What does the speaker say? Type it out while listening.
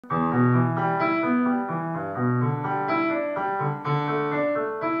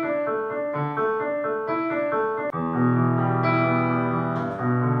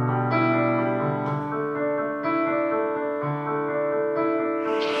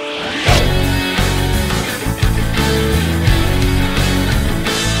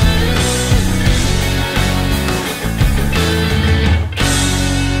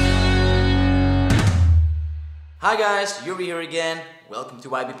Hi guys, Yuri here again. Welcome to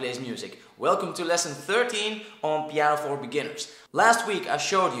YB Plays Music. Welcome to lesson 13 on piano for beginners. Last week I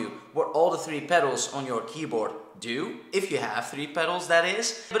showed you what all the three pedals on your keyboard do, if you have three pedals that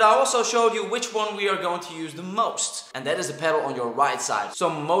is. But I also showed you which one we are going to use the most, and that is the pedal on your right side. So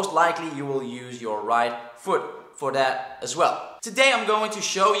most likely you will use your right foot for that as well. Today I'm going to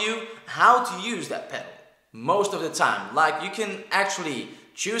show you how to use that pedal most of the time. Like, you can actually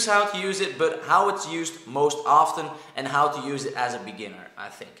choose how to use it, but how it's used most often and how to use it as a beginner, I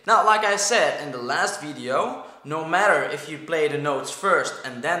think. Now, like I said in the last video, no matter if you play the notes first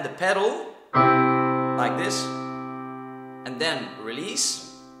and then the pedal, like this, and then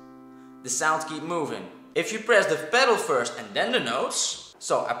release, the sounds keep moving. If you press the pedal first and then the notes,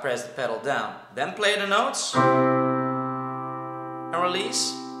 so I press the pedal down, then play the notes, and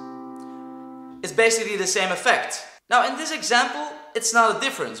release, it's basically the same effect. Now in this example, it's not a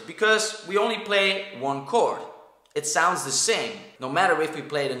difference because we only play one chord. It sounds the same, no matter if we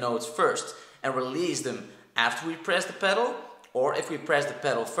play the notes first and release them after we press the pedal, or if we press the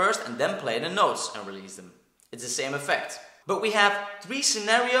pedal first and then play the notes and release them. It's the same effect. But we have three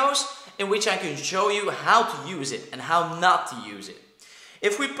scenarios in which I can show you how to use it and how not to use it.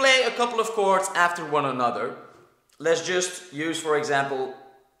 If we play a couple of chords after one another, let's just use, for example,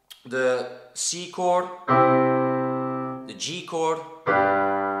 the C chord, the G chord,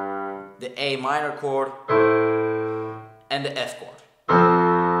 the A minor chord, and the F chord.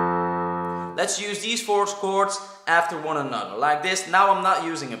 Let's use these four chords after one another, like this. Now I'm not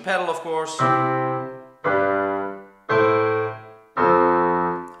using a pedal, of course.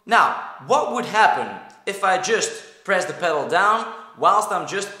 Now, what would happen if I just press the pedal down whilst I'm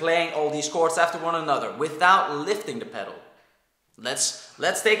just playing all these chords after one another without lifting the pedal?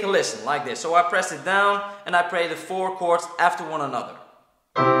 Let's take a listen, like this. So I press it down and I play the four chords after one another.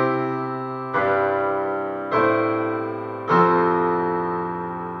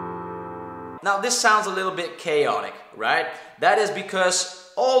 Now this sounds a little bit chaotic, right? That is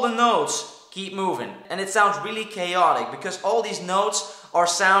because all the notes keep moving, and it sounds really chaotic because all these notes are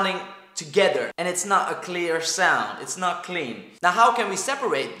sounding together and it's not a clear sound, it's not clean. Now how can we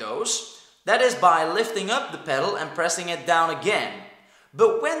separate those? That is by lifting up the pedal and pressing it down again.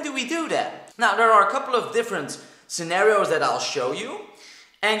 But when do we do that? Now there are a couple of different scenarios that I'll show you,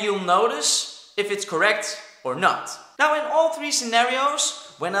 and you'll notice if it's correct or not. Now in all three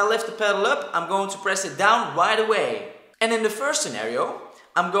scenarios, when I lift the pedal up, I'm going to press it down right away. And in the first scenario,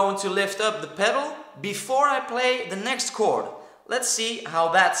 I'm going to lift up the pedal before I play the next chord. Let's see how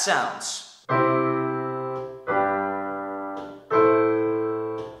that sounds.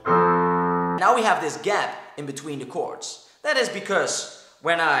 Now we have this gap in between the chords. That is because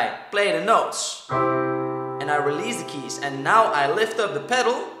when I play the notes and I release the keys and now I lift up the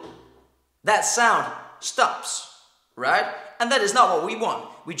pedal, that sound stops, right? And that is not what we want.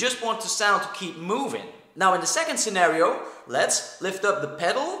 We just want the sound to keep moving. Now in the second scenario, let's lift up the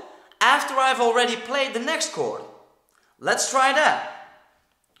pedal after I've already played the next chord. Let's try that,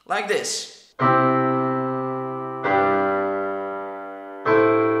 like this.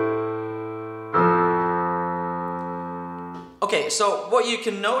 Okay, so what you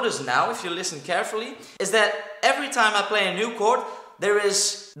can notice now, if you listen carefully, is that every time I play a new chord, there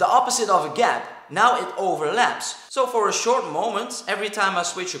is the opposite of a gap. Now it overlaps. So for a short moment, every time I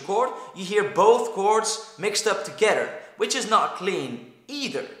switch a chord, you hear both chords mixed up together, which is not clean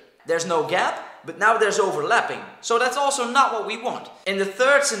either. There's no gap, but now there's overlapping. So that's also not what we want. In the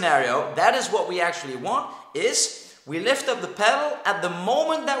third scenario, that is what we actually want, is we lift up the pedal at the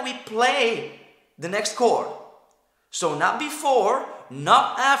moment that we play the next chord. So not before,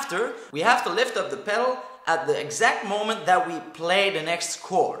 not after, we have to lift up the pedal at the exact moment that we play the next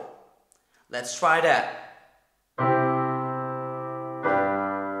chord. Let's try that.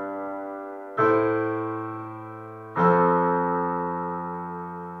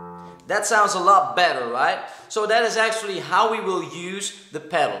 That sounds a lot better, right? So that is actually how we will use the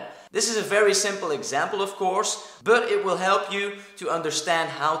pedal. This is a very simple example, of course, but it will help you to understand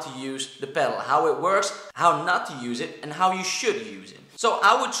how to use the pedal, how it works, how not to use it, and how you should use it. So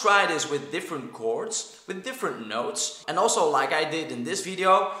I would try this with different chords, with different notes, and also, like I did in this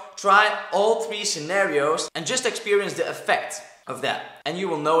video, try all three scenarios and just experience the effect of that. And you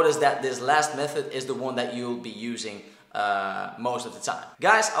will notice that this last method is the one that you'll be using most of the time.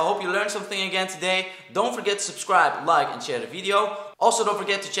 Guys, I hope you learned something again today. Don't forget to subscribe, like, and share the video. Also, don't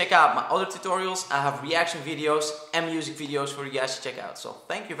forget to check out my other tutorials. I have reaction videos and music videos for you guys to check out. So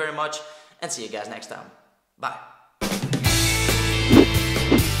thank you very much and see you guys next time. Bye.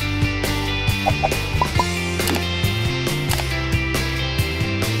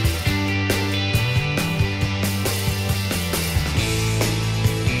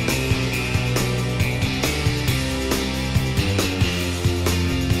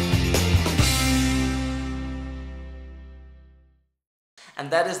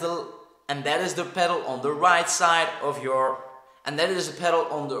 that is the pedal on the right side of your, and that is the pedal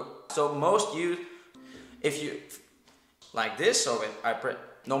on the, so most you, if you like this, so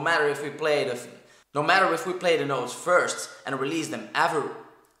no matter if we play the notes first and release them ever,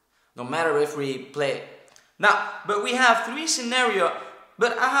 no matter if we play now, but we have three scenarios,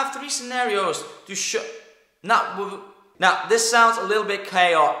 but I have three scenarios to show. Now this sounds a little bit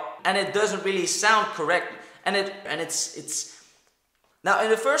chaotic and it doesn't really sound correct, and it's now in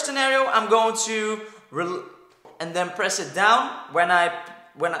the first scenario I'm going to and then press it down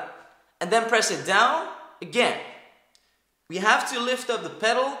and then press it down again. We have to lift up the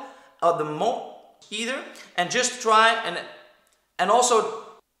pedal of the either and just try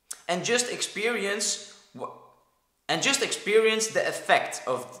and just experience the effect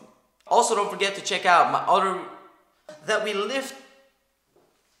of. Also don't forget to check out my other, that we lift